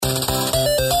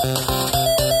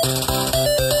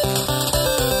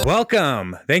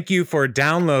Welcome. Thank you for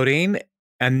downloading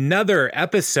another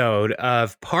episode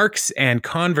of Parks and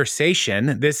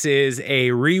Conversation. This is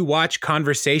a rewatch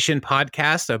conversation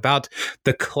podcast about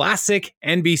the classic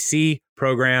NBC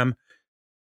program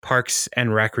Parks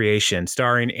and Recreation,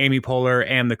 starring Amy Poehler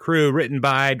and the crew, written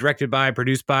by, directed by,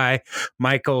 produced by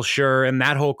Michael Schur and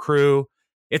that whole crew.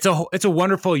 It's a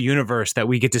wonderful universe that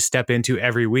we get to step into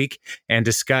every week and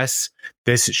discuss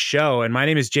this show. And my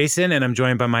name is Jason, and I'm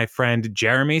joined by my friend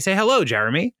Jeremy. Say hello,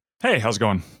 Jeremy. Hey, how's it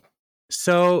going?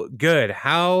 So good.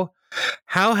 How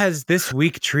has this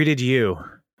week treated you?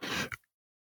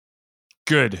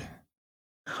 Good.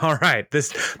 All right.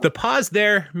 The pause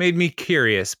there made me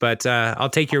curious, but I'll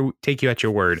take you at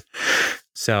your word.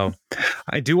 So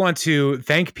I do want to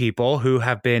thank people who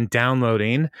have been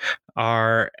downloading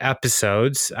our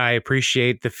episodes. I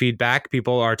appreciate the feedback.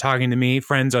 People are talking to me,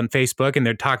 friends on Facebook, and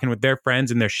they're talking with their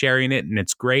friends and they're sharing it, and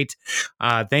it's great.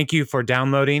 Thank you for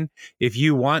downloading. If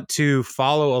you want to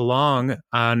follow along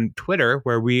on Twitter,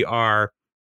 where we are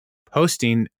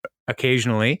posting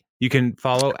occasionally, you can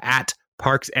follow at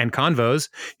Parks and Convos.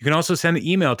 You can also send an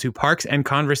email to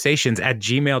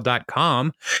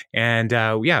parksandconversations@gmail.com. And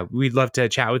we'd love to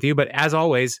chat with you. But as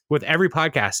always, with every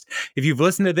podcast, if you've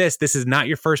listened to this is not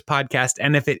your first podcast.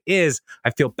 And if it is,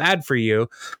 I feel bad for you.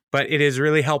 But it is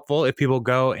really helpful if people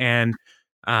go and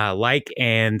like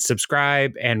and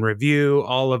subscribe and review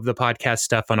all of the podcast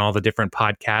stuff on all the different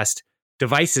podcast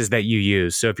devices that you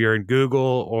use. So if you're in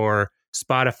Google or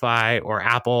Spotify or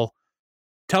Apple,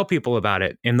 tell people about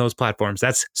it in those platforms.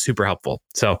 That's super helpful.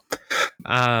 So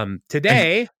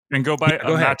today... And go buy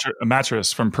a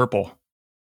mattress from Purple.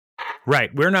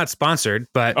 Right. We're not sponsored,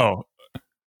 but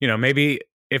maybe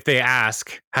if they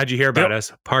ask, how'd you hear about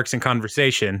us? Parks and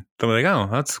Conversation. They're like, oh,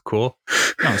 that's cool.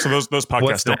 No, so those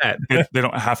podcasts they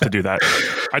don't have to do that.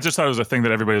 I just thought it was a thing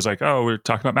that everybody was like, oh, we're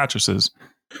talking about mattresses.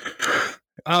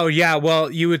 Oh, yeah.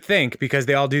 Well, you would think, because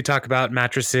they all do talk about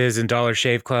mattresses and Dollar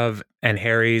Shave Club and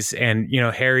Harry's. And,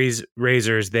 Harry's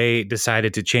Razors, they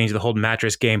decided to change the whole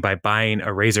mattress game by buying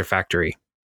a razor factory.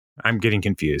 I'm getting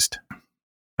confused.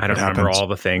 I don't remember all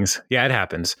the things. Yeah, it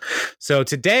happens. So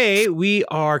today we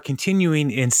are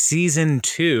continuing in season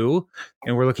 2,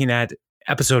 and we're looking at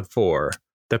episode 4,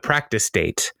 The Practice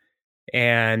Date.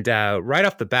 And right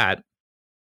off the bat,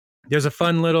 there's a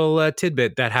fun little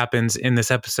tidbit that happens in this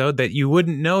episode that you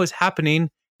wouldn't know is happening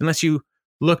unless you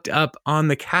looked up on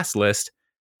the cast list.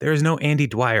 There is no Andy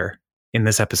Dwyer in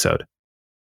this episode.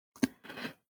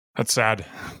 That's sad.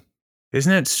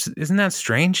 Isn't that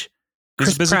strange?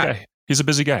 He's a busy guy. He's a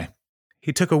busy guy.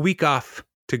 He took a week off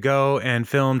to go and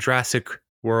film Jurassic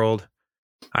World.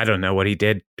 I don't know what he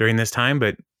did during this time,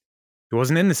 but he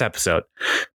wasn't in this episode.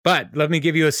 But let me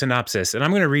give you a synopsis, and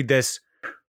I'm going to read this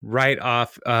right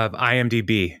off of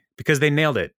IMDb because they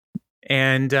nailed it.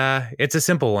 And it's a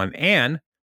simple one. Anne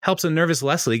helps a nervous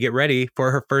Leslie get ready for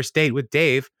her first date with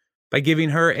Dave by giving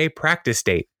her a practice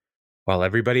date, while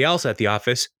everybody else at the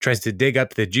office tries to dig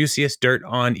up the juiciest dirt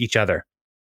on each other.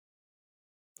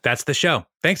 That's the show.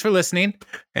 Thanks for listening,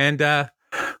 and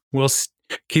we'll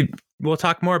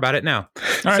talk more about it now.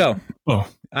 All right. So,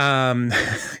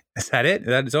 is that it?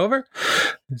 Is over?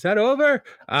 Is that over?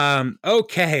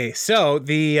 Okay. So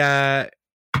this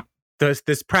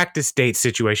practice date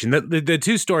situation, the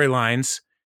two storylines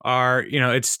are,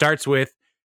 it starts with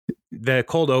the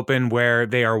cold open where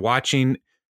they are watching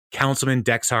Councilman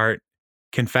Dexhart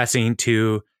confessing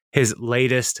to his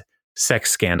latest sex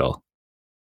scandal.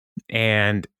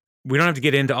 And we don't have to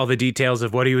get into all the details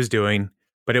of what he was doing,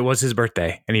 but it was his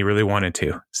birthday and he really wanted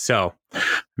to. So,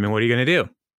 what are you going to do?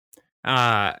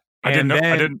 I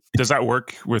didn't. Does that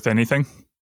work with anything?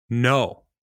 No,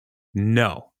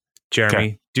 Jeremy,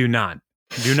 okay. Do not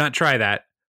try that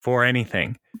for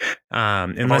anything.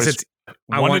 Unless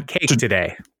I want cake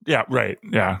today. Yeah. Right.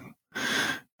 Yeah.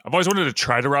 I've always wanted to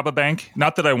try to rob a bank.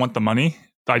 Not that I want the money.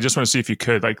 I just want to see if you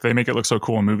could. Like, they make it look so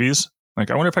cool in movies. Like,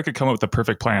 I wonder if I could come up with the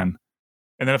perfect plan.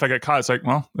 And then if I get caught, it's like,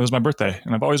 well, it was my birthday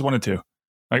and I've always wanted to.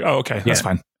 Like, oh, okay, that's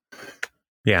fine.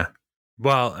 Yeah.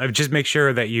 Well, just make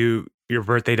sure that your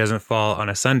birthday doesn't fall on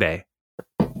a Sunday,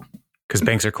 because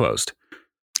banks are closed.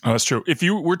 Oh, that's true. If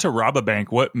you were to rob a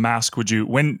bank, what mask would you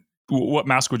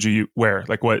wear?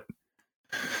 Like what?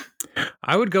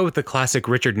 I would go with the classic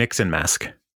Richard Nixon mask.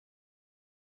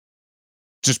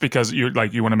 Just because you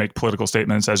want to make political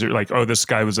statements as you're like, oh, this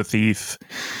guy was a thief.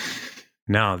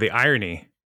 No, the irony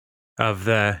of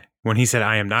when he said,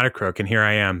 I am not a crook, and here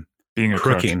I am being a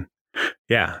crooking. Crook.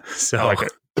 Yeah. So I like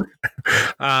it.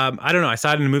 I don't know. I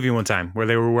saw it in a movie one time where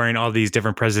they were wearing all these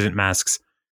different president masks,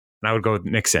 and I would go with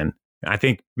Nixon. I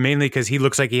think mainly because he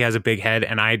looks like he has a big head,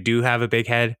 and I do have a big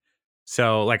head.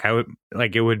 So like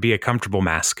it would be a comfortable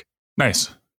mask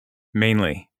Nice.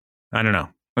 mainly. I don't know.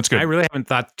 That's good. I really haven't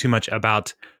thought too much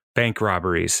about bank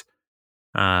robberies.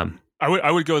 I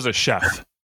would go as a chef,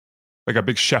 like a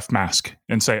big chef mask,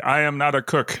 and say, "I am not a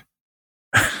cook."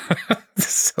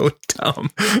 So dumb.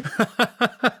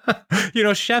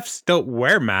 Chefs don't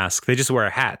wear masks; they just wear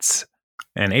hats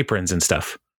and aprons and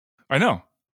stuff. I know.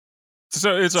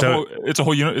 So it's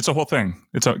a whole thing.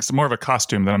 It's more of a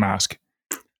costume than a mask.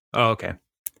 Oh, okay.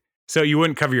 So you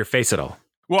wouldn't cover your face at all?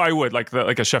 Well, I would like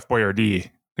a Chef Boyardee.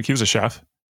 Like he was a chef.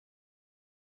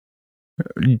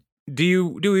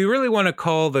 Do we really want to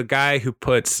call the guy who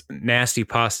puts nasty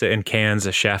pasta in cans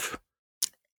a chef?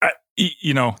 I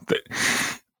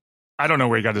don't know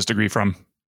where he got his degree from.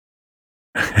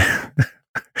 I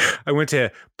went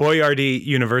to Boyardee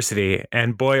University,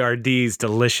 and Boyardee's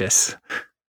delicious.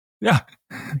 Yeah,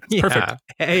 yeah. Perfect.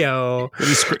 Heyo.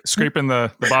 He's scraping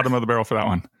the bottom of the barrel for that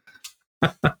one.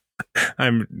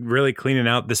 I'm really cleaning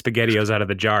out the SpaghettiOs out of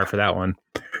the jar for that one.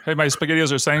 Hey, my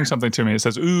SpaghettiOs are saying something to me. It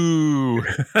says, "Ooh."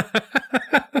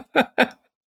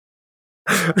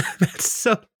 That's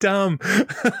so dumb.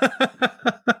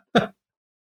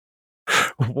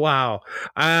 Wow.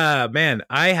 Man,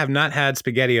 I have not had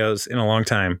SpaghettiOs in a long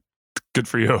time. Good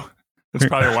for you. That's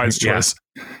probably a wise choice.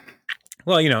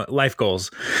 Well, life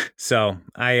goals. So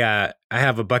I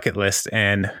have a bucket list,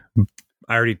 and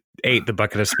I already ate the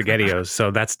bucket of SpaghettiOs,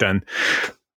 so that's done.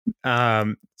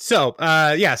 So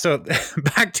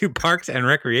back to Parks and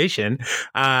Recreation.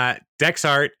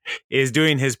 Dexhart is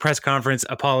doing his press conference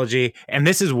apology, and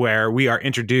this is where we are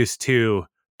introduced to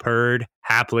Perd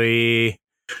Hapley,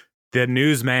 the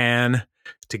newsman,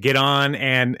 to get on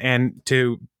and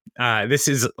to this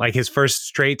is like his first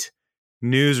straight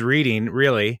news reading,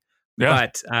 really. Yeah.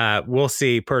 But we'll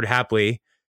see Perd Hapley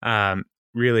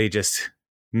really just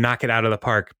knock it out of the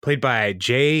park, played by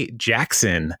Jay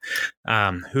Jackson,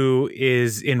 who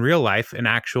is in real life an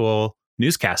actual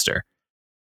newscaster,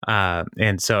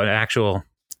 and so an actual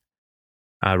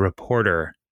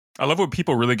reporter. I love when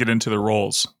people really get into their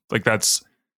roles. Like that's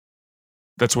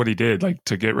what he did. Like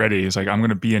to get ready, he's like, "I'm going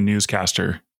to be a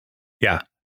newscaster." Yeah,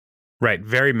 right.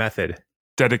 Very method,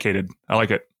 dedicated. I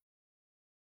like it.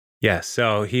 Yeah.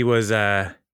 So he was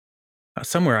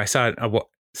somewhere. I saw it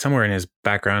somewhere in his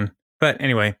background. But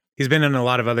anyway, he's been in a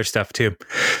lot of other stuff too.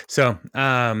 So,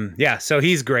 so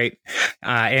he's great.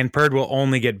 And Perd will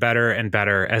only get better and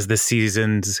better as the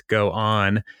seasons go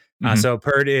on. So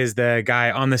Perd is the guy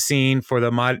on the scene for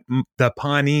the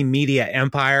Pawnee Media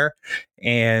Empire.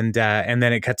 And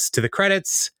then it cuts to the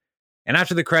credits. And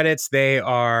after the credits, they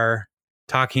are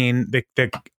talking, the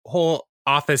whole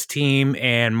office team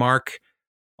and Mark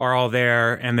are all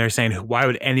there. And they're saying, why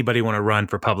would anybody want to run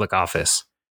for public office?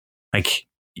 Like,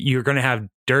 you're going to have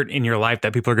dirt in your life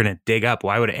that people are going to dig up.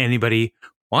 Why would anybody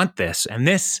want this? And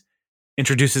this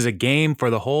introduces a game for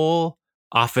the whole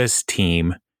office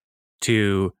team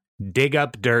to dig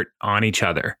up dirt on each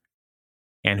other.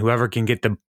 And whoever can get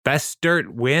the best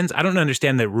dirt wins. I don't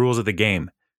understand the rules of the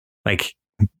game. Like,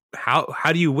 how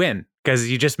do you win? Because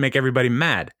you just make everybody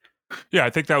mad. Yeah, I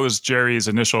think that was Jerry's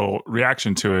initial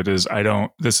reaction to it is,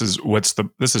 this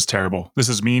is terrible. This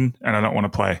is mean, and I don't want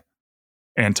to play.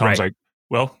 And Tom's like,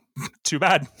 well, too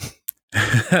bad.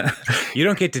 You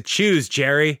don't get to choose,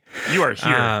 Jerry. You are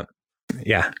here.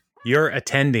 Yeah, you're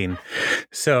attending.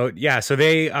 So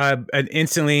they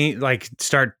instantly like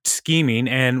start scheming,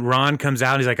 and Ron comes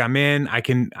out. He's like, I'm in. I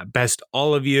can best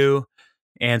all of you.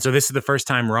 And so this is the first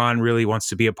time Ron really wants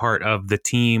to be a part of the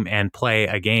team and play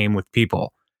a game with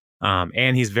people.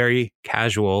 And he's very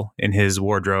casual in his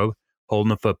wardrobe,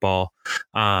 holding a football.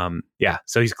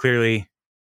 So he's clearly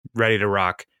ready to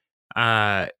rock.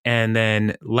 And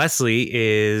then Leslie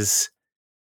is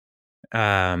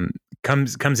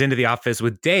comes into the office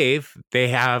with Dave. They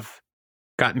have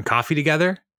gotten coffee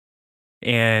together,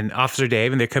 and Officer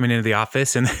Dave, and they're coming into the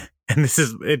office, and this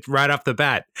is it right off the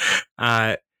bat.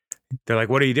 They're like,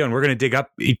 what are you doing? We're going to dig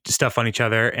up stuff on each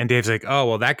other. And Dave's like, oh,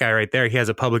 well, that guy right there, he has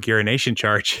a public urination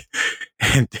charge.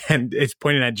 and it's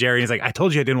pointing at Jerry. He's like, I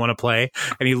told you I didn't want to play.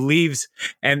 And he leaves.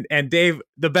 And Dave,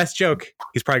 the best joke,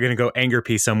 he's probably going to go anger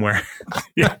pee somewhere.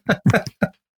 Yeah.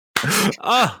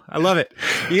 Oh, I love it.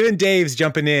 Even Dave's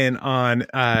jumping in on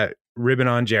ribbing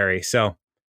on Jerry. So,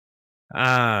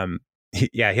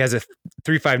 he has a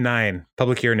 359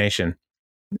 public urination.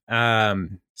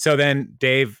 So then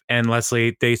Dave and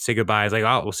Leslie, they say goodbye. It's like,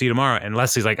 oh, we'll see you tomorrow. And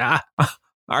Leslie's like,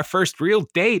 our first real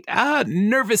date.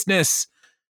 Nervousness.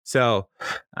 So,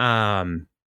 and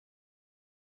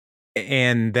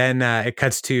then it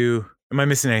cuts to, am I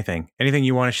missing anything? Anything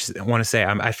you want to say?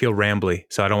 I feel rambly,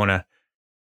 so I don't want to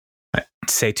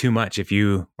say too much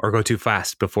or go too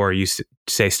fast before you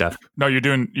say stuff. No, you're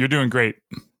doing great.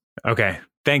 Okay.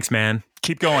 Thanks, man.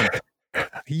 Keep going.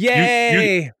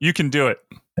 Yay! You can do it.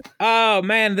 Oh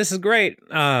man, this is great.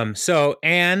 So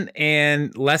Anne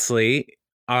and Leslie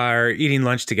are eating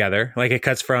lunch together. Like, it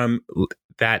cuts from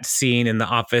that scene in the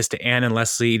office to Anne and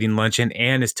Leslie eating lunch, and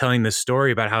Anne is telling the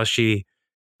story about how she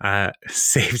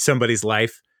saved somebody's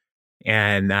life,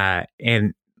 and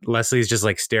Leslie's just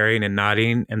like staring and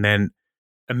nodding, and then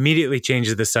immediately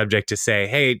changes the subject to say,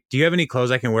 "Hey, do you have any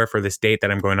clothes I can wear for this date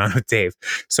that I'm going on with Dave?"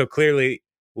 So clearly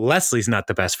Leslie's not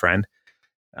the best friend,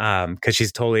 because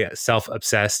she's totally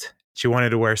self-obsessed. She wanted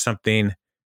to wear something,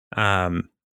 how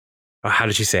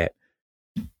did she say it?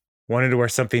 Wanted to wear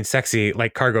something sexy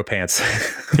like cargo pants.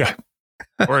 Yeah.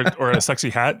 Or a sexy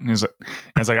hat. And he's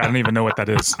like, I don't even know what that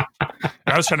is. And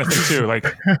I was trying to think too, like,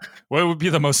 what would be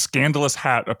the most scandalous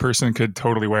hat a person could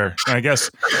totally wear? And I guess,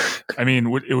 I mean,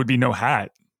 it would be no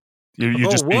hat. You'd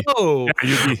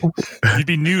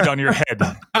be nude on your head.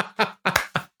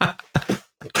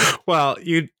 Well,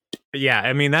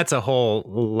 I mean, that's a whole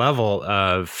level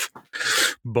of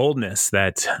boldness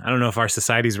that I don't know if our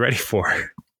society's ready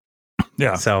for.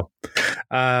 Yeah. So,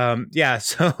 so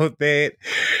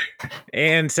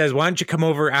Anne says, "Why don't you come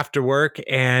over after work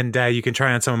and you can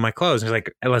try on some of my clothes?" And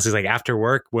Leslie's like, "After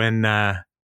work when,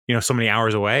 so many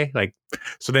hours away?" Like,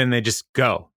 so then they just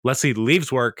go. Leslie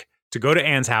leaves work to go to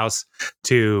Anne's house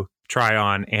to try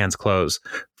on Anne's clothes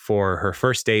for her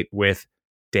first date with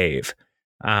Dave.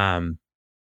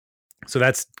 So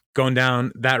that's going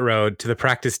down that road to the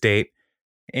practice date.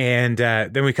 And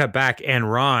then we cut back, and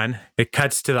it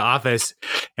cuts to the office,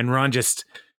 and Ron just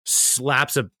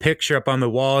slaps a picture up on the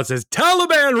wall. It says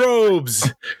Taliban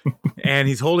robes. And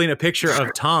he's holding a picture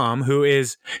of Tom, who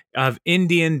is of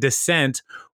Indian descent,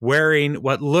 wearing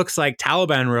what looks like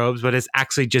Taliban robes, but it's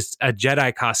actually just a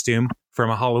Jedi costume from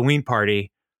a Halloween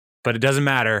party. But it doesn't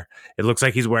matter. It looks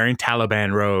like he's wearing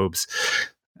Taliban robes.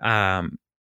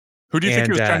 Who do you think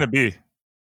he was trying to be?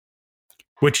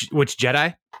 Which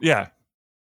Jedi? Yeah.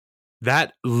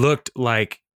 That looked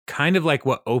kind of like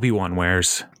what Obi-Wan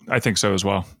wears. I think so as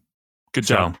well. Good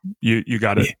job. You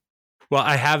got it. Well,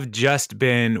 I have just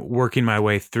been working my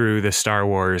way through the Star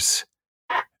Wars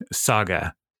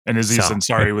saga. And Aziz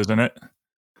Ansari was in it.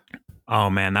 Oh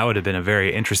man, that would have been a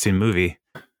very interesting movie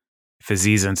if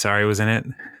Aziz Ansari was in it.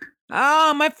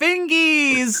 Oh, my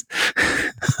fingies!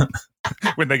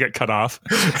 When they get cut off.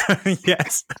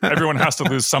 Yes. Everyone has to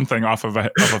lose something off of a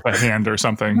hand or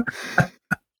something.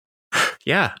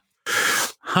 Yeah.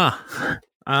 Huh.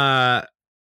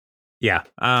 Yeah.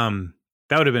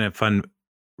 That would have been a fun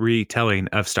retelling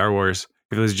of Star Wars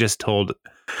if it was just told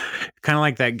kind of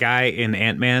like that guy in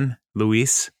Ant-Man,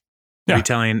 Luis,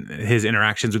 retelling his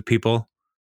interactions with people.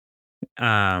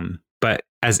 But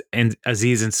as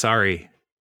Aziz Ansari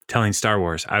telling Star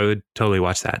Wars, I would totally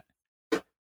watch that.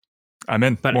 I'm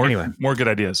in. But anyway, more good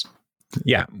ideas.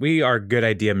 Yeah, we are good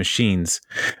idea machines.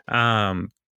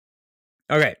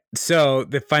 Okay, so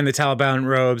they find the Taliban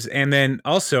robes, and then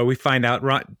also we find out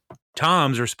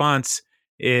Tom's response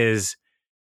is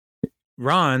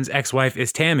Ron's ex-wife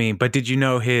is Tammy, but did you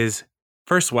know his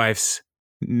first wife's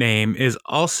name is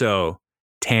also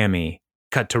Tammy?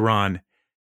 Cut to Ron.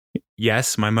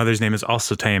 Yes, my mother's name is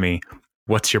also Tammy.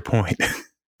 What's your point?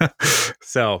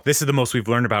 So this is the most we've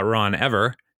learned about Ron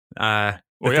ever. That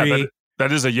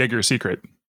is a Jaeger secret.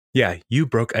 Yeah, you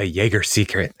broke a Jaeger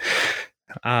secret.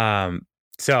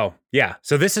 So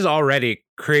this is already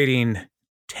creating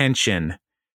tension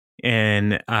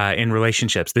in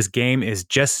relationships. This game is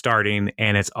just starting,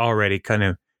 and it's already kind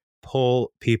of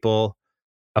pull people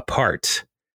apart.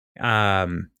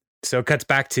 So it cuts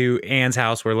back to Anne's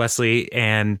house where Leslie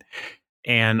and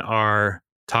Anne are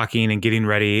talking and getting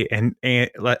ready, and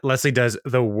Leslie does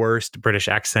the worst British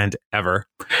accent ever,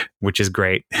 which is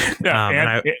great.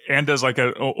 Yeah, Anne does like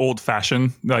an old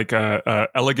fashioned, like a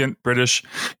elegant British,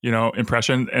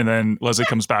 impression, and then Leslie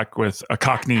comes back with a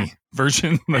Cockney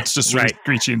version that's just really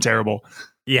screechy and terrible.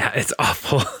 Yeah, it's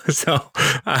awful. So,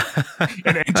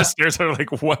 and Anne just stares at her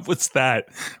like, "What was that?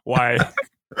 Why?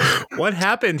 What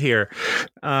happened here?"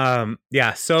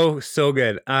 Yeah, so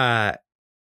good.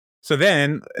 So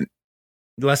then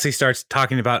Leslie starts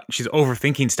talking about she's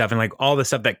overthinking stuff and like all the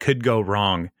stuff that could go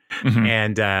wrong. Mm-hmm.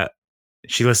 And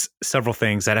she lists several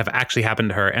things that have actually happened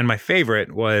to her. And my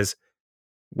favorite was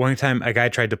one time a guy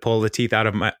tried to pull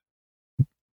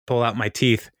out my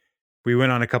teeth. We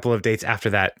went on a couple of dates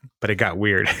after that, but it got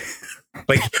weird.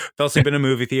 Like, fell asleep in a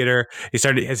movie theater.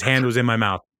 His hand was in my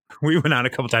mouth. We went out a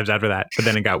couple times after that, but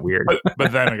then it got weird.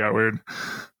 But then it got weird.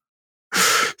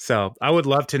 So I would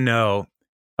love to know,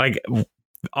 like,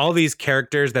 all these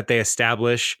characters that they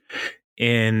establish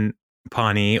in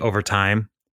Pawnee over time,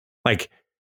 like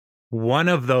one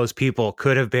of those people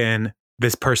could have been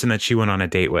this person that she went on a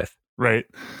date with. Right.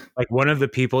 Like one of the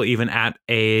people even at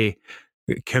a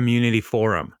community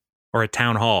forum or a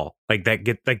town hall, like that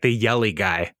get like the yelly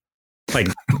guy. Like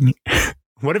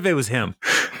what if it was him?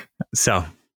 So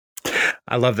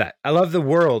I love that. I love the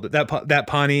world that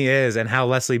Pawnee is and how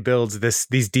Leslie builds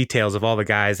these details of all the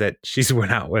guys that she's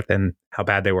went out with and how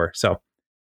bad they were. So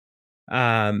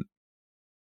yeah,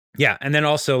 and then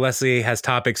also Leslie has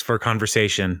topics for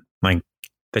conversation like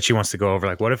that she wants to go over,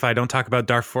 like what if I don't talk about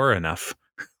Darfur enough?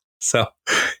 So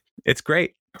it's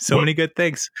great. So many good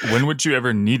things. When would you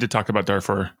ever need to talk about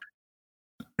Darfur?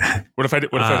 What if I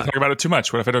talk about it too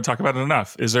much? What if I don't talk about it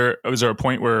enough? Is there a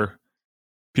point where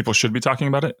people should be talking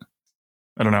about it?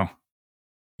 I don't know.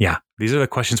 Yeah, these are the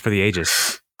questions for the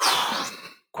ages.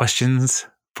 Questions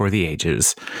for the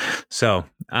ages. So,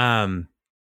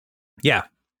 yeah.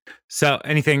 So,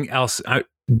 anything else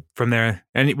from there?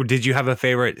 And did you have a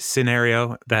favorite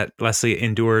scenario that Leslie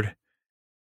endured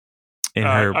in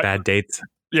her bad dates?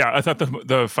 Yeah, I thought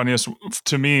the funniest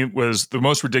to me was the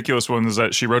most ridiculous one is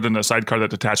that she rode in a sidecar that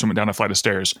detached and went down a flight of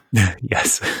stairs.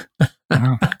 Yes.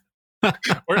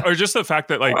 or just the fact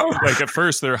that like at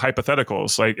first they're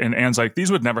hypotheticals, like, and Anne's like,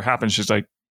 these would never happen. She's like,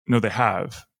 no, they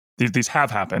have. These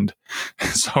have happened.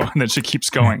 So, and then she keeps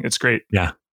going. It's great.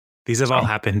 Yeah. These have all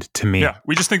happened to me. Yeah.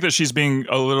 We just think that she's being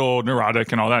a little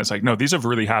neurotic and all that. It's like, no, these have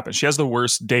really happened. She has the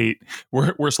worst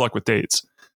luck with dates.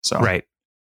 So, right.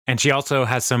 And she also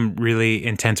has some really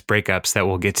intense breakups that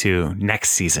we'll get to next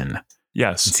season.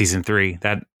 Yes. Season 3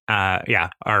 that,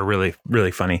 are really, really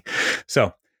funny.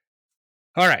 So,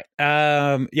 all right.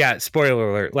 Yeah. Spoiler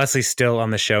alert. Leslie's still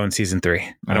on the show in season 3.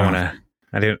 I don't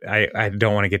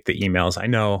want to get the emails. I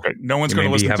know. Right. No one's going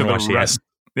to listen to the rest.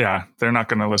 Yeah. They're not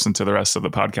going to listen to the rest of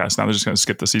the podcast. Now they're just going to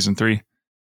skip to season 3.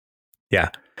 Yeah.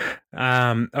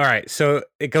 All right. So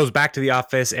it goes back to the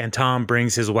office and Tom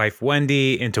brings his wife,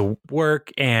 Wendy, into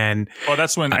work. And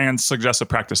that's when Anne suggests a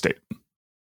practice date.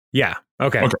 Yeah.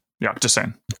 Okay. Yeah. Just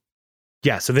saying.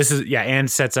 Yeah. So Anne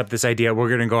sets up this idea. We're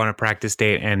going to go on a practice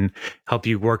date and help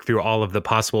you work through all of the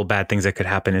possible bad things that could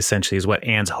happen, essentially, is what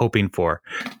Anne's hoping for.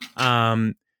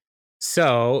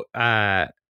 So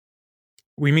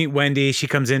we meet Wendy. She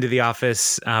comes into the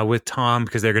office with Tom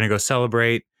because they're going to go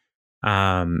celebrate.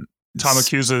 Tom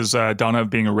accuses Donna of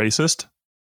being a racist.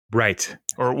 Right.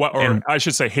 Or I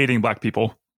should say hating Black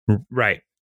people. Right.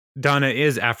 Donna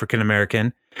is African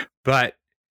American, but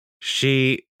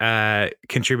she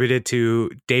contributed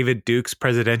to David Duke's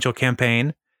presidential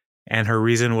campaign, and her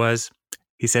reason was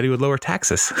he said he would lower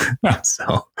taxes.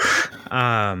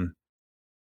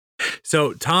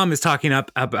 So Tom is talking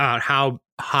about how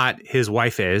hot his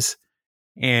wife is,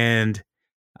 and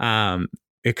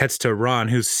it cuts to Ron,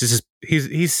 who's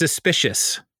he's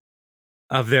suspicious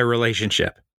of their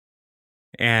relationship,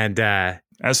 and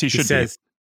as he should says,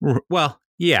 be. Well,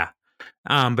 yeah.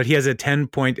 But he has a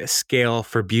 10-point scale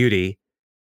for beauty.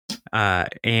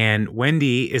 And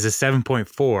Wendy is a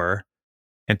 7.4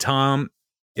 and Tom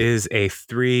is a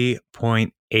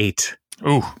 3.8.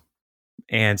 Ooh.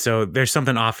 And so there's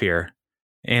something off here.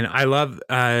 And I love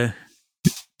the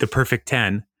perfect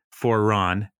 10 for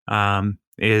Ron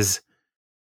is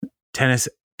tennis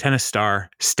star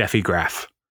Steffi Graf.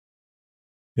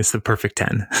 It's the perfect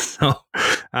 10. So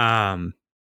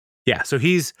yeah, so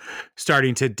he's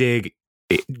starting to dig.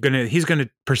 He's gonna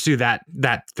pursue that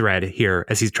thread here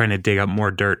as he's trying to dig up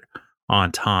more dirt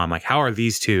on Tom. Like, how are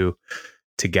these two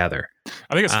together?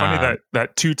 I think it's funny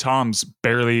that two Toms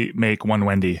barely make one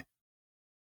Wendy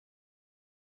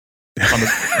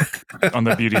on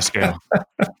the beauty scale.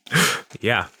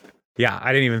 Yeah,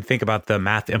 I didn't even think about the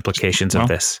math implications of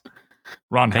this.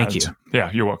 Ron, thank you.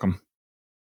 Yeah, you're welcome.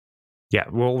 Yeah,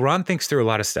 well, Ron thinks through a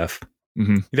lot of stuff.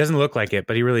 Mm-hmm. He doesn't look like it,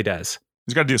 but he really does.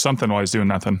 He's got to do something while he's doing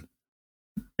nothing.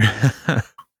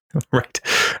 Right.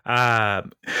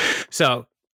 So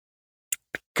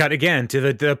cut again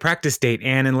to the practice date,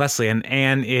 Anne and Leslie. And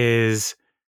Anne is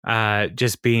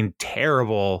just being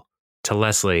terrible to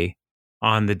Leslie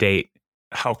on the date.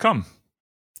 How come?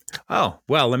 Oh,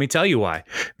 well, let me tell you why.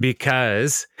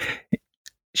 Because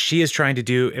she is trying to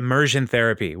do immersion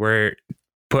therapy, where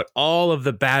put all of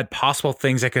the bad possible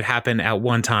things that could happen at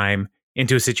one time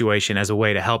into a situation as a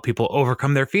way to help people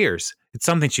overcome their fears. It's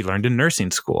something she learned in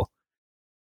nursing school.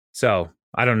 So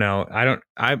I don't know.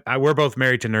 We're both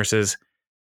married to nurses.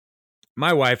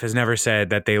 My wife has never said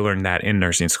that they learned that in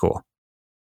nursing school.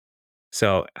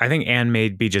 So I think Anne may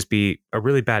just be a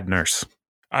really bad nurse.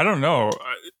 I don't know.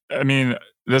 I mean,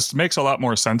 this makes a lot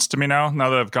more sense to me now. Now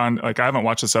that I've gone, like, I haven't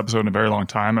watched this episode in a very long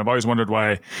time. I've always wondered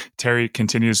why Terry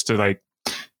continues to like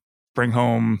bring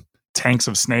home tanks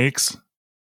of snakes.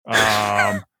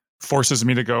 Forces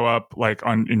me to go up like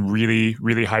in really,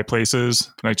 really high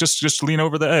places. Like just lean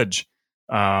over the edge.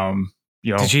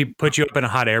 Did she put you up in a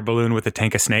hot air balloon with a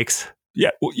tank of snakes?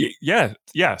 Yeah.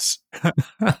 Yes.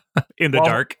 In the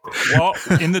dark.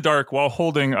 In the dark while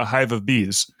holding a hive of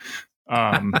bees.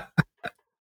 But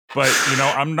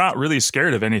I'm not really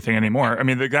scared of anything anymore. I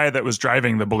mean, the guy that was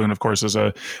driving the balloon, of course, is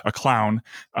a clown.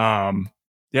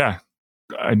 Yeah,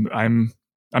 I'm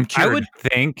cured. I would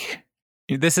think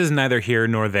this is neither here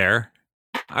nor there.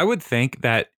 I would think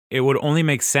that it would only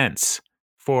make sense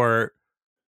for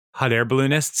hot air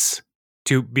balloonists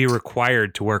to be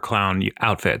required to wear clown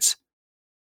outfits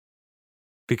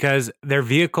because their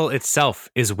vehicle itself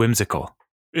is whimsical.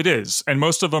 It is, and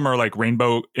most of them are like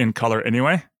rainbow in color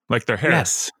anyway, like their hair.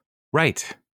 Yes, right.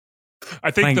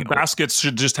 I think the baskets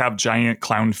should just have giant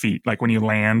clown feet. Like when you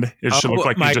land, it should look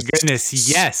like my you just goodness,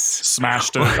 yes,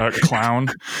 smashed a clown.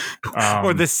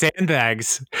 Or the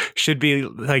sandbags should be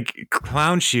like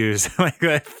clown shoes, like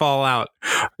that fall out.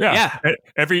 Yeah.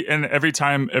 Every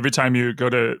time you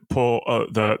go to pull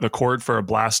the cord for a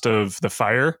blast of the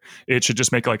fire, it should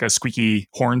just make like a squeaky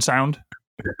horn sound.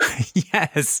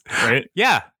 Yes. Right.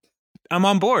 Yeah. I'm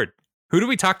on board. Who do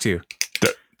we talk to?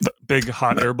 The big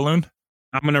hot air balloon.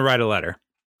 I'm going to write a letter.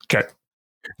 Okay.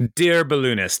 Dear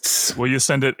balloonists. Will you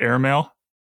send it airmail?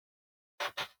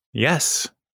 Yes,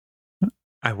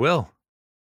 I will.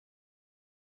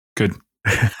 Good.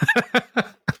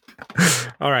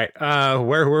 All right.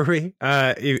 Where were we?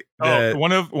 I'm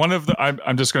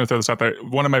just going to throw this out there.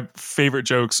 One of my favorite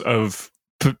jokes of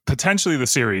potentially the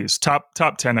series, top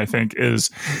 10, I think, is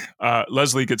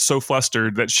Leslie gets so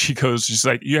flustered that she's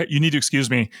like, you need to excuse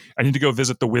me. I need to go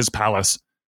visit the Wiz Palace.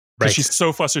 Right. She's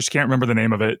so flustered, she can't remember the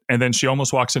name of it. And then she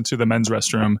almost walks into the men's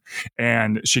restroom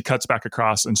and she cuts back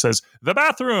across and says, the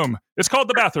bathroom. It's called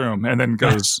the bathroom. And then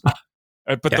goes,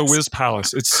 but the Wiz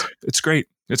Palace, it's great.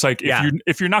 It's like,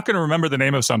 if you're not going to remember the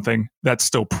name of something, that's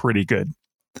still pretty good.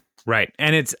 Right.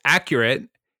 And it's accurate.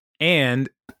 And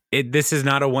this is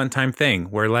not a one-time thing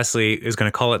where Leslie is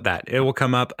going to call it that. It will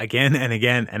come up again and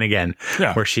again and again,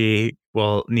 where she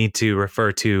will need to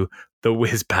refer to the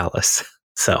Wiz Palace.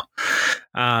 So,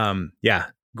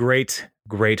 great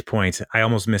point. I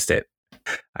almost missed it.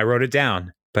 I wrote it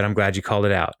down, but I'm glad you called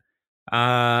it out.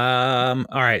 All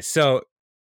right. So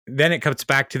then it comes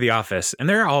back to the office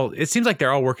and it seems like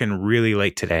they're all working really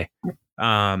late today.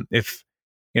 If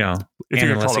Anne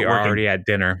and Leslie are already at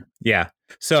dinner. Yeah.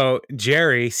 So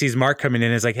Jerry sees Mark coming in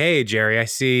and is like, hey, Jerry, I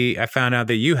found out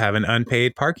that you have an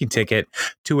unpaid parking ticket,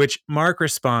 to which Mark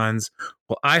responds,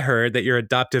 well, I heard that your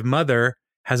adoptive mother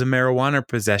has a marijuana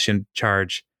possession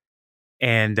charge.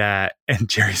 And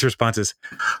Jerry's response is,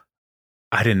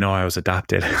 I didn't know I was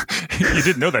adopted. You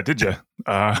didn't know that, did you?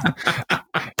 I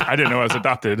didn't know I was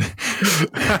adopted.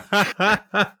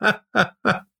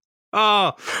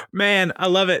 Oh, man, I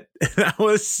love it. That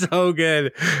was so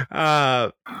good.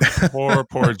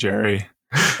 Poor Jerry.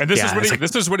 And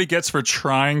this is what he gets for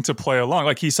trying to play along.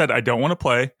 Like he said, I don't want to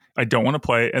play.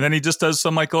 And then he just does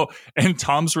some and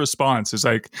Tom's response is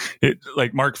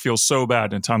like Mark feels so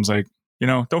bad. And Tom's like,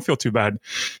 don't feel too bad.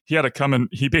 He had to come and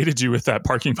he baited you with that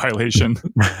parking violation.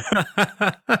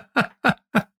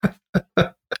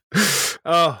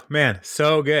 Oh man,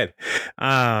 so good.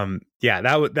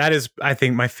 That is, I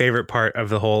think, my favorite part of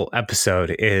the whole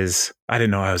episode is I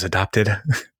didn't know I was adopted.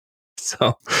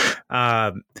 So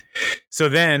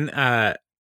then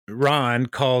Ron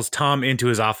calls Tom into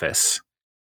his office.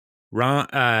 Ron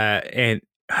and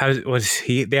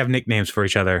they have nicknames for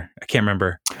each other. I can't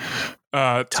remember.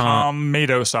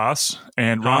 Tomato Sauce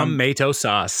and Ron Tomato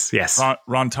Sauce. Yes.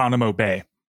 Rontonimo Bay.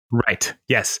 Right.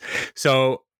 Yes.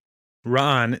 So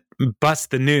Ron busts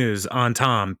the news on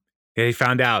Tom. He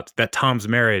found out that Tom's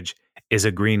marriage is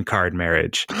a green card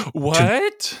marriage.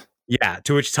 What?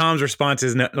 To which Tom's response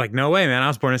is no way, man. I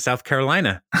was born in South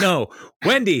Carolina. No,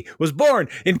 Wendy was born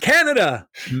in Canada.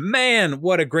 Man,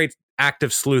 what a great act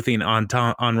of sleuthing on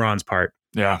Ron's part.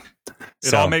 Yeah.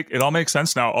 It all makes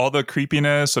sense now. All the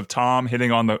creepiness of Tom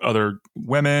hitting on the other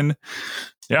women.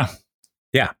 Yeah.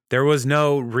 Yeah. There was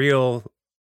no real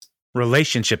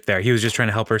relationship there. He was just trying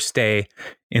to help her stay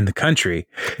in the country.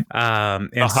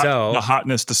 The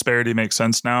hotness disparity makes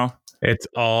sense now. It's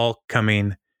all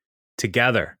coming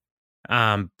together.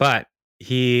 But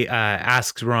he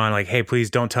asks Ron, like, hey, please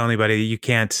don't tell anybody.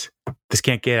 This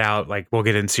can't get out. Like, we'll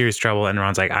get in serious trouble. And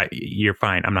Ron's like, you're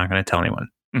fine. I'm not going to tell anyone.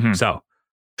 Mm-hmm. So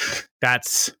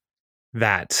that's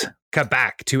that. Cut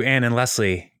back to Anne and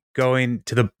Leslie going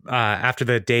to the after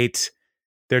the date.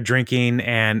 They're drinking,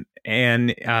 and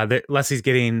Leslie's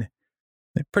getting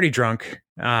pretty drunk.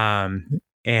 And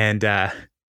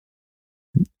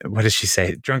what does she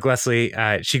say? Drunk Leslie.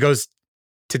 She goes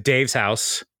to Dave's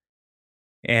house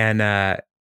and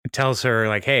tells her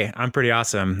like, "Hey, I'm pretty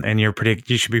awesome, and you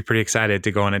should be pretty excited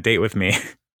to go on a date with me."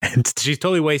 And she's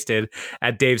totally wasted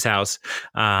at Dave's house,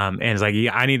 and is like,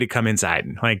 "Yeah, I need to come inside,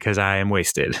 like, because I am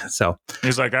wasted." So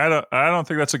he's like, "I don't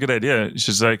think that's a good idea."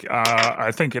 She's like,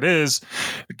 "I think it is.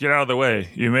 Get out of the way.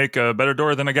 You make a better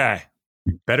door than a guy."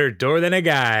 Better door than a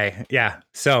guy. Yeah.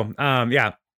 So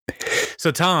yeah. So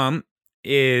Tom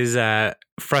is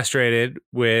frustrated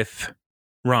with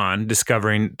Ron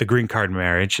discovering the green card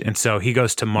marriage, and so he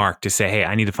goes to Mark to say, "Hey,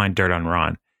 I need to find dirt on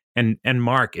Ron." And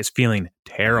Mark is feeling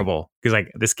terrible because like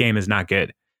this game is not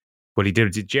good. What he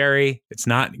did to Jerry, it's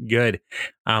not good.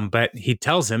 But he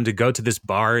tells him to go to this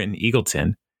bar in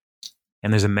Eagleton,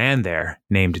 and there's a man there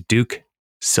named Duke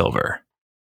Silver,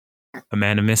 a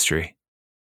man of mystery,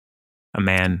 a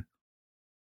man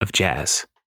of jazz.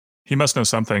 He must know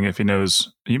something if he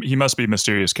knows. He must be a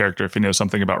mysterious character if he knows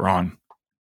something about Ron.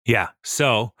 Yeah.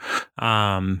 So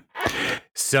Tom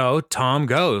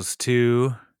goes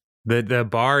to the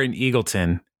bar in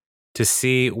Eagleton to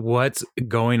see what's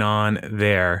going on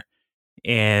there.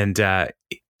 And at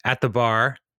the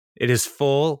bar, it is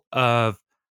full of,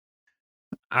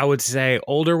 I would say,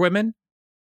 older women.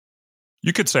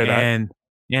 You could say that.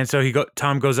 And so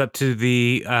Tom goes up to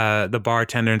the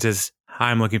bartender and says, "Hi,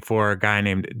 I'm looking for a guy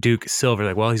named Duke Silver."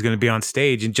 Like, well, he's going to be on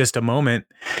stage in just a moment.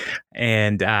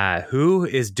 And who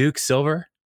is Duke Silver?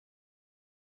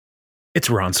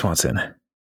 It's Ron Swanson.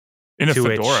 In a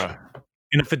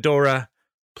fedora,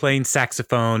 playing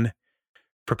saxophone,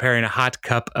 preparing a hot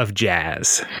cup of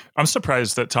jazz. I'm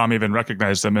surprised that Tom even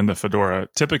recognized him in the fedora.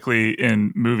 Typically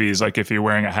in movies, like if you're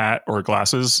wearing a hat or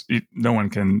glasses, no one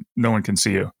can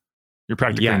see you. You're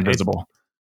practically invisible.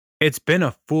 It's been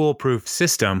a foolproof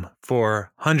system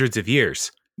for hundreds of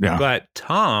years. Yeah. But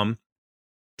Tom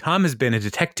has been a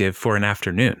detective for an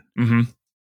afternoon. Mm-hmm.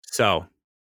 So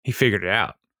he figured it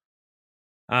out.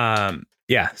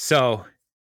 Yeah. So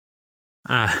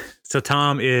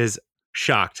Tom is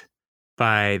shocked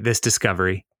by this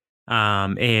discovery.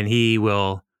 And he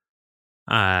will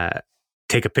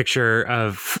take a picture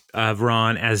of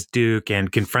Ron as Duke and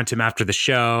confront him after the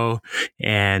show.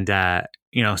 And,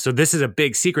 so this is a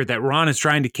big secret that Ron is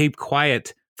trying to keep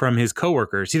quiet from his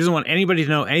coworkers. He doesn't want anybody to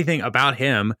know anything about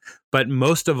him, but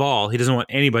most of all, he doesn't want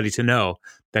anybody to know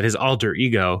that his alter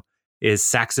ego is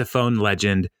saxophone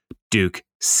legend Duke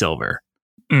Silver.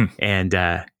 And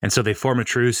so they form a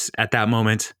truce at that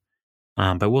moment.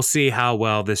 But we'll see how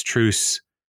well this truce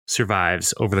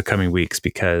survives over the coming weeks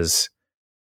because,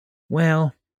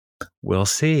 well, we'll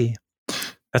see.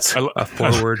 That's a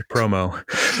forward promo.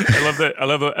 I love that. I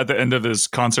love at the end of his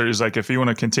concert, he's like, "If you want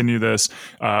to continue this,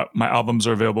 my albums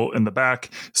are available in the back.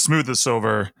 Smooth as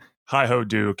Silver, Hi Ho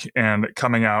Duke, and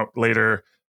coming out later,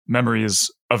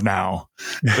 Memories of Now."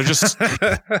 They're just,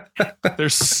 they're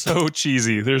so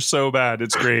cheesy. They're so bad.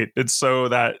 It's great. It's so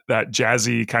that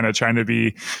jazzy kind of trying to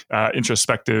be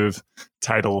introspective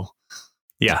title.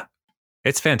 Yeah,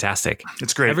 it's fantastic.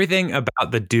 It's great. Everything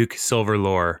about the Duke Silver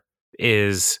lore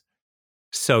is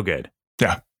so good.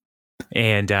 Yeah.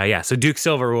 And so Duke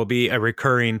Silver will be a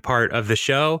recurring part of the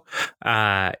show.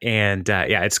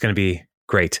 It's going to be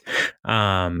great.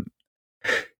 And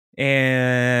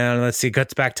let's see,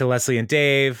 cuts back to Leslie and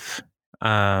Dave.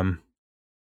 And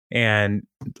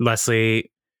Leslie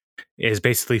is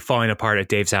basically falling apart at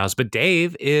Dave's house. But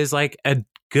Dave is like a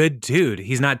good dude.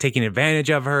 He's not taking advantage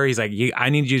of her. He's like, I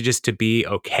need you just to be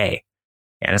okay.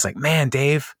 And it's like, man,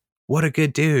 Dave, what a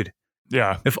good dude.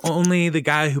 Yeah. If only the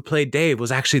guy who played Dave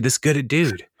was actually this good a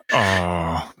dude.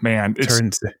 Oh, man.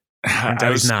 Turns out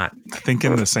he's not.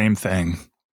 Thinking the same thing.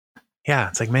 Yeah.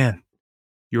 It's like, man,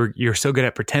 you're so good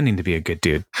at pretending to be a good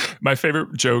dude. My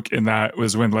favorite joke in that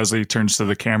was when Leslie turns to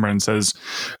the camera and says,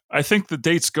 "I think the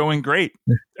date's going great."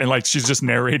 And like, she's just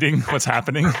narrating what's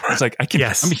happening. It's like,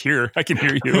 I'm here. I can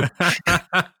hear you.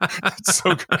 It's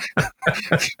so good.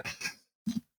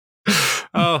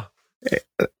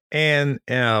 And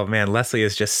oh man, Leslie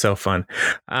is just so fun.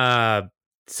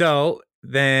 So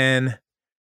then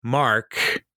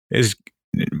Mark is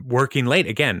working late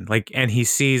again, and he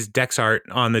sees Dexart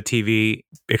on the TV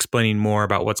explaining more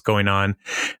about what's going on.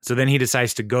 So then he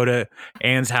decides to go to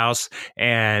Anne's house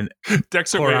and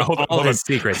Dexter hold on. His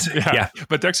secrets. Yeah.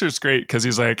 But Dexter's great because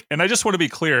he's like, "And I just want to be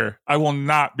clear, I will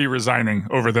not be resigning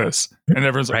over this." And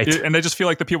everyone's right. And I just feel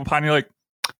like the people behind me are like,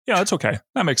 "Yeah, that's okay.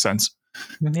 That makes sense."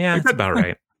 Yeah, that's about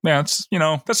right. Yeah, it's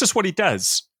that's just what he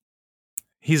does.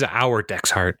 He's our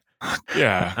Dex Hart.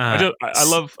 Yeah, I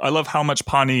love how much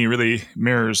Pawnee really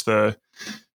mirrors the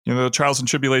trials and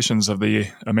tribulations of the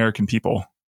American people.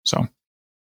 So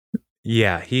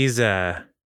yeah, he's the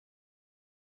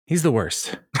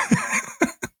worst.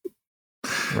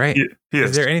 Right? He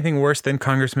is. Is there anything worse than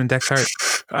Congressman Dex Hart?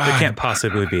 There can't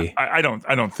possibly be. I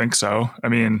don't think so. I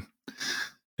mean,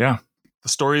 yeah, the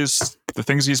stories, the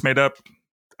things he's made up,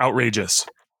 outrageous.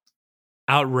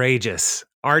 Outrageous.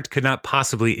 Art could not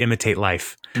possibly imitate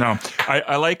life. No,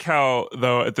 I like how,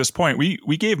 though, at this point,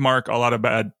 we gave Mark a lot of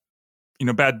bad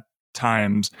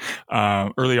times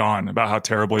early on about how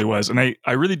terrible he was. And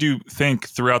I really do think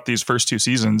throughout these first two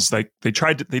seasons, like they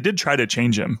did try to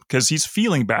change him because he's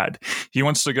feeling bad. He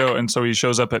wants to go. And so he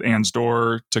shows up at Anne's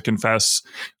door to confess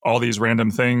all these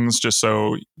random things just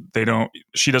so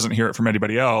she doesn't hear it from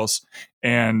anybody else.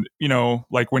 And,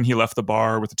 like when he left the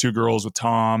bar with the two girls with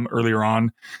Tom earlier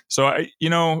on. So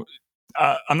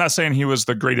I'm not saying he was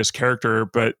the greatest character,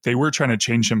 but they were trying to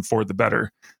change him for the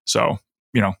better. So,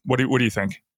 what do you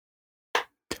think?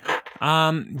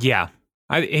 Yeah,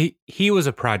 he was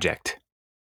a project.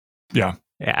 Yeah,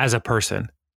 as a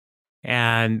person,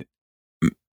 and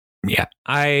yeah,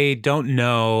 I don't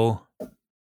know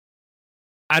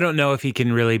if he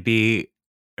can really be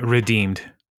redeemed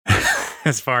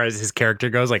as far as his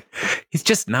character goes. Like, he's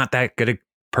just not that good a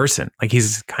person. Like,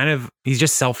 he's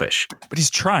just selfish. But he's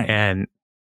trying, and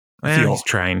he's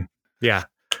trying. Yeah,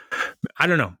 I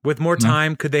don't know. With more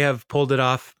time, could they have pulled it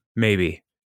off? Maybe.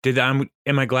 Am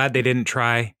I glad they didn't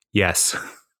try? Yes.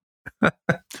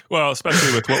 Well,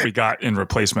 especially with what we got in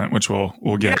replacement, which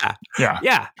we'll get.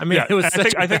 Yeah. I mean, it was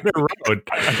such a better road.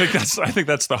 I think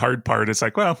that's the hard part. It's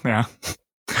like, well, yeah.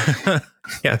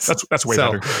 Yes. That's way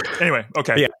better. Anyway,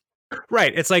 okay. Yeah.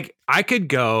 Right. It's like I could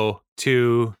go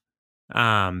to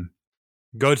Round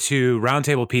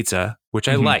Table Pizza, which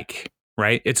I like,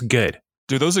 right? It's good.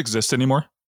 Do those exist anymore?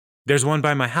 There's one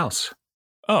by my house.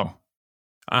 Oh.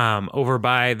 Over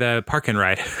by the park and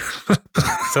ride.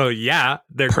 So yeah,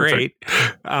 they're Perfect.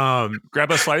 great.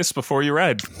 Grab a slice before you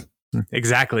ride.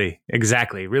 Exactly.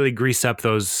 Really grease up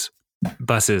those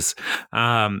buses.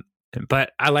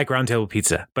 But I like Round Table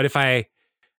Pizza. But if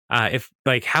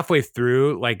like halfway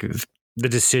through like the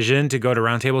decision to go to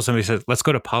Round Table, somebody says, let's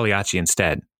go to Pagliacci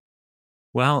instead.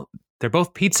 Well, they're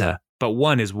both pizza, but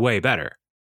one is way better.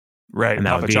 Right. And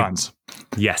Papa John's.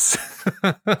 Yes.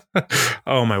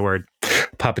 Oh my word.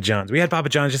 Papa John's. We had Papa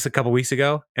John's just a couple weeks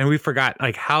ago and we forgot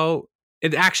like how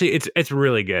it's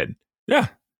really good. Yeah.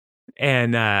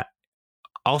 And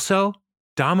also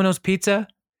Domino's Pizza,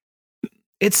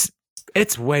 it's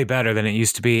way better than it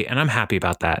used to be. And I'm happy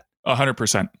about that.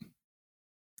 100%.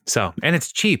 So, and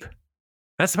it's cheap.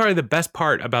 That's probably the best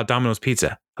part about Domino's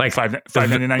Pizza. Like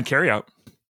 $5.99 carryout.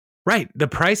 Right. The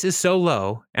price is so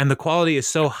low and the quality is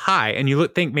so high. And you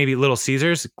think maybe Little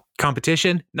Caesars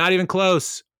competition, not even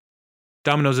close.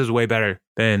 Domino's is way better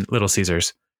than Little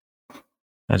Caesars.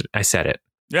 I said it.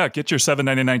 Yeah. Get your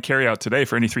 $7.99 carryout today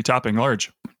for any 3-topping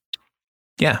large.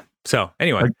 Yeah. So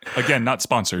anyway. Again, not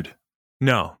sponsored.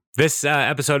 No. This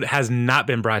episode has not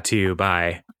been brought to you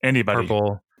by anybody.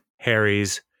 Purple,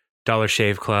 Harry's, Dollar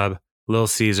Shave Club, Little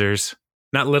Caesars.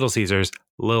 Not Little Caesars,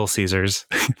 Little Caesars.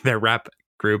 Their rap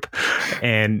group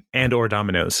and or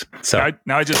Domino's. So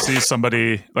now I just see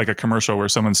somebody like a commercial where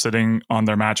someone's sitting on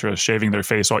their mattress shaving their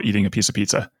face while eating a piece of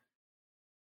pizza.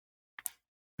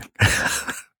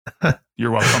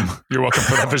 You're welcome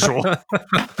for that visual.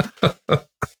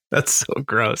 That's so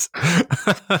gross.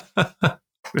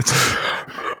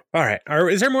 All right.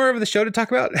 Is there more of the show to talk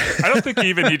about? I don't think you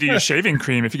even need to use shaving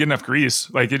cream if you get enough grease.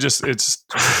 Like it's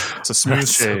a smooth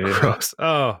shave. So gross.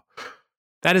 Oh,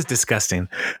 that is disgusting.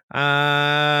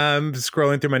 I'm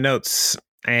scrolling through my notes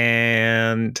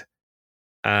and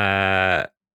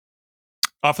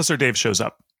Officer Dave shows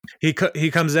up. He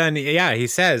comes in. Yeah, he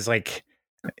says like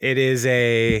he's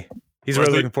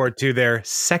really looking forward to their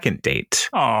second date.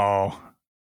 Oh,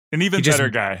 an even better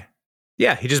guy.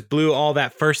 Yeah, he just blew all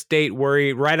that first date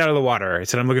worry right out of the water. I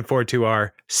said, I'm looking forward to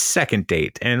our second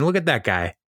date. And look at that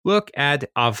guy. Look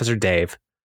at Officer Dave.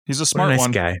 He's a smart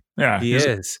one. Guy. Yeah, he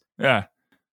is. Yeah.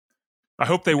 I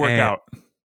hope they work out.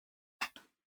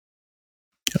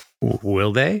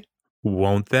 Will they?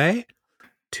 Won't they?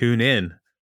 Tune in.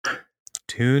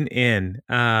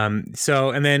 So,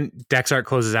 and then Dex Hart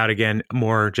closes out again.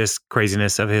 More just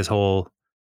craziness of his whole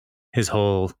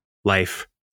life.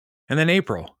 And then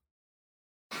April,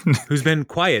 who's been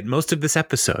quiet most of this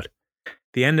episode.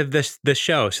 The end of the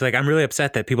show, she's like, I'm really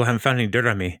upset that people haven't found any dirt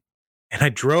on me. And I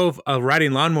drove a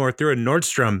riding lawnmower through a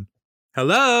Nordstrom.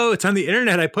 Hello, it's on the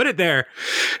internet. I put it there.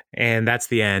 And that's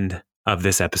the end of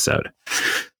this episode.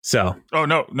 So, Oh,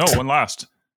 no, one last.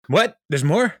 what? There's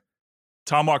more?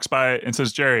 Tom walks by and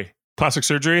says, Jerry, plastic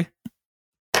surgery?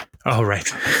 Oh,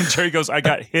 right. And Jerry goes, I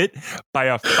got hit by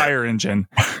a fire engine.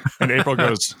 And April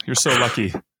goes, you're so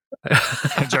lucky.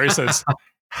 And Jerry says,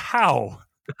 how?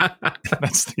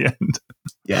 That's the end.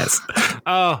 Yes.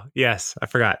 Oh, yes. I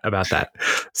forgot about that.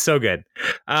 So good.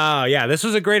 Yeah, this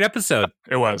was a great episode.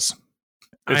 It was.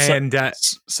 And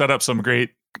set up some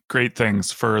great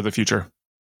things for the future.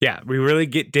 Yeah, we really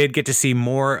did get to see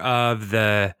more of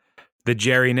the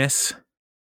Jerry-ness,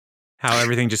 how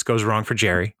everything just goes wrong for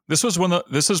Jerry. This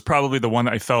is probably the one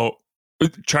I felt,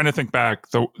 trying to think back,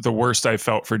 the worst I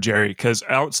felt for Jerry, because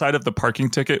outside of the parking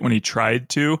ticket, when he tried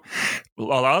to, a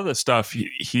lot of the stuff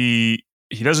he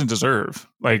doesn't deserve.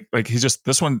 Like he's just,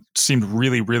 this one seemed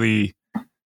really, really,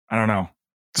 I don't know,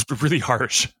 just really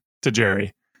harsh to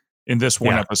Jerry in this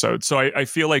one episode. So I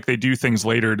feel like they do things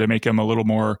later to make him a little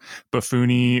more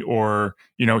buffoony, or,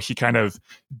 he kind of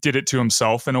did it to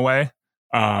himself in a way.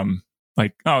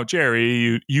 Like, oh,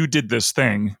 Jerry, you did this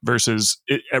thing, versus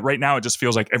right now it just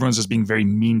feels like everyone's just being very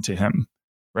mean to him,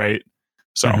 right?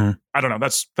 So I don't know.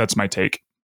 That's my take.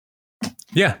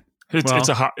 Yeah, it's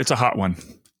a hot one.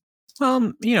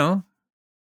 Well,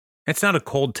 it's not a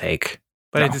cold take,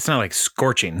 but it's not like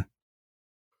scorching.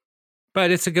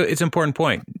 But it's an important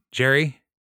point, Jerry.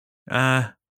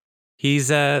 He's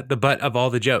the butt of all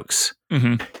the jokes.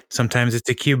 Mm-hmm. Sometimes it's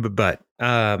a cube butt.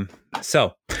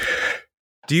 So.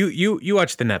 Do you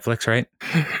watch the Netflix, right?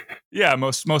 Yeah,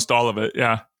 most all of it.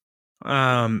 Yeah.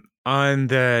 On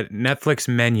the Netflix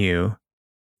menu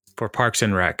for Parks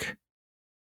and Rec,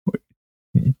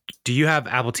 do you have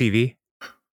Apple TV?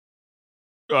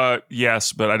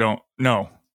 Yes, but I don't know.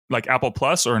 Like Apple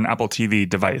Plus or an Apple TV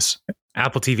device?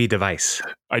 Apple TV device.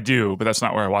 I do, but that's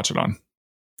not where I watch it on.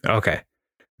 Okay.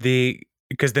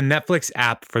 Because the Netflix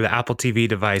app for the Apple TV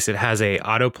device, it has a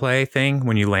autoplay thing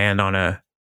when you land on a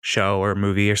show or a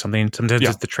movie or something. Sometimes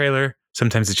it's the trailer,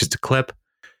 sometimes it's just a clip.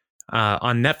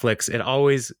 On Netflix, it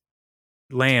always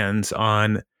lands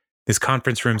on this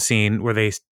conference room scene where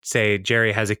they say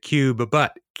Jerry has a cube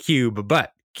butt.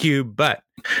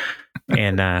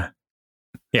 And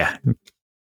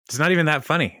it's not even that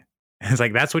funny. It's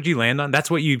like, that's what you land on. That's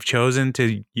what you've chosen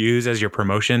to use as your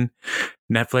promotion,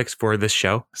 Netflix, for this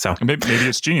show. So maybe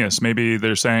it's genius. Maybe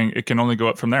they're saying it can only go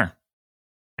up from there.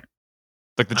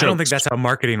 Like the jokes. I don't think that's how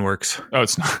marketing works. Oh,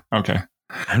 it's not. Okay.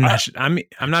 I'm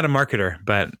not a marketer,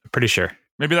 but pretty sure.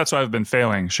 Maybe that's why I've been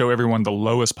failing. Show everyone the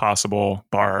lowest possible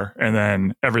bar, and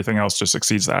then everything else just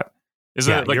exceeds that.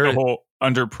 Isn't it like the whole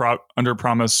under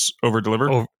promise, over deliver?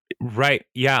 Oh, right.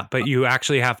 Yeah, but you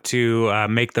actually have to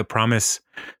make the promise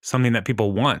something that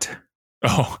people want.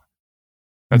 Oh,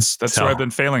 that's where I've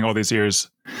been failing all these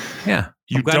years. Yeah,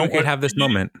 I'm glad we could have this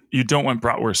moment. You don't want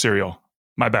bratwurst cereal.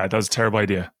 My bad. That was a terrible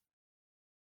idea.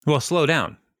 Well, slow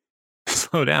down.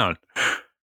 Slow down.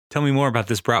 Tell me more about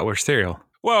this bratwurst cereal.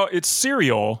 Well, it's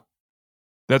cereal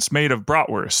that's made of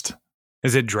bratwurst.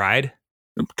 Is it dried?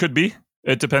 Could be.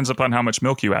 It depends upon how much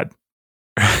milk you add.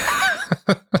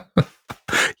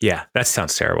 Yeah, that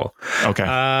sounds terrible. Okay.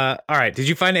 All right. Did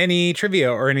you find any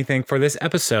trivia or anything for this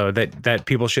episode that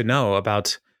people should know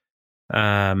about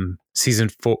season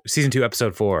 2,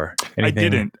 episode 4?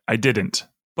 Anything? I didn't.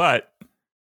 But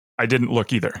I didn't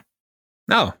look either.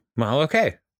 Oh, well,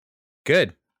 okay.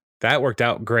 Good. That worked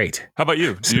out great. How about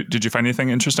you? Did you find anything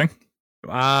interesting?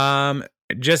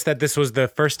 Just that this was the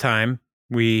first time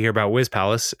we hear about Wiz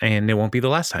Palace, and it won't be the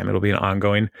last time. It'll be an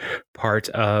ongoing part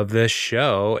of the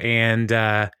show. And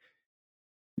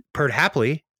Perd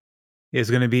Hapley is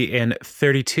going to be in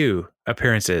 32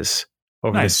 appearances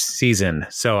over this season.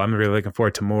 So I'm really looking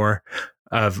forward to more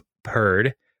of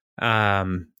Perd.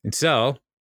 And so,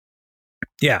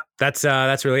 yeah, that's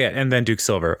really it. And then Duke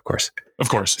Silver, of course. Of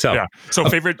course. So, yeah. So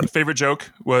favorite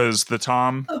joke was the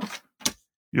Tom.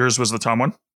 Yours was the Tom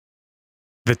one?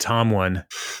 The Tom one.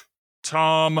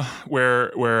 Tom,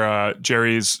 where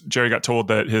Jerry got told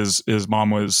that his mom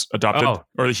was adopted,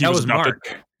 or he was adopted.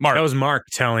 Mark. That was Mark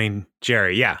telling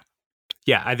Jerry. Yeah.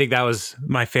 I think that was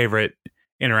my favorite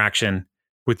interaction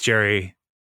with Jerry.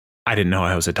 I didn't know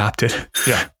I was adopted.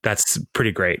 Yeah, that's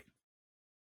pretty great.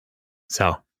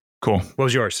 So cool. What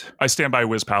was yours? I stand by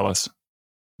Wiz Palace.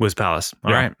 Wiz Palace.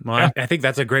 All right. Well, I think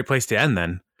that's a great place to end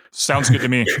then. Sounds good to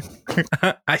me.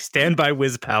 I stand by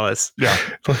Wiz Palace. Yeah.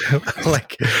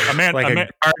 like a man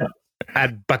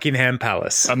at Buckingham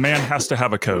Palace. A man has to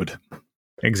have a code.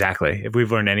 Exactly. If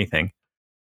we've learned anything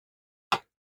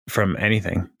from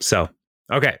anything. So,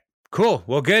 okay, cool.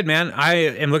 Well, good, man. I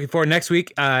am looking forward. Next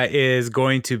week is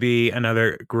going to be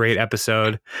another great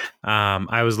episode.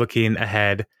 I was looking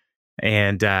ahead,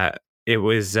 and it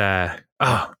was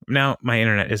now my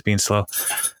internet is being slow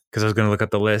because I was going to look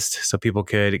up the list so people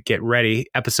could get ready.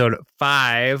 Episode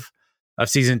 5 of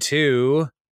season 2.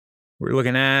 We're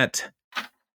looking at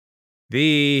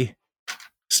the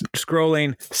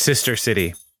scrolling Sister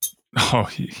City. Oh,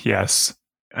 yes.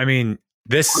 I mean,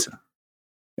 this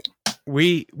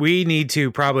we need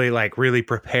to probably like really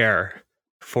prepare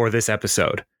for this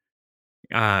episode.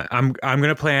 I'm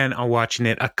gonna plan on watching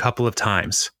it a couple of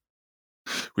times.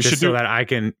 So that I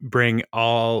can bring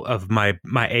all of my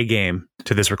A game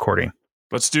to this recording.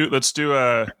 Let's do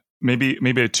maybe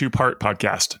a 2-part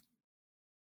podcast.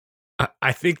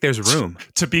 I think there's room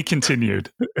to be continued.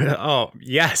 Oh,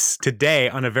 yes. Today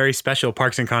on a very special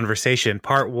Parks and Conversation,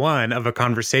 part 1 of a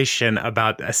conversation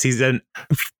about a season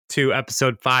 2,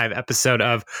 episode 5 episode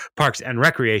of Parks and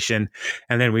Recreation.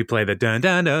 And then we play the dun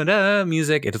dun dun dun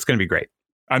music. It's going to be great.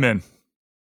 I'm in.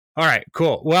 All right,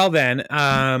 cool. Well then,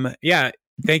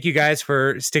 thank you guys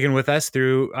for sticking with us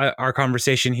through our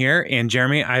conversation here. And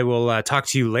Jeremy, I will talk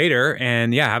to you later.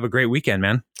 And have a great weekend,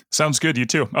 man. Sounds good. You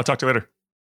too. I'll talk to you later.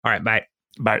 All right, bye.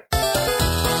 Bye.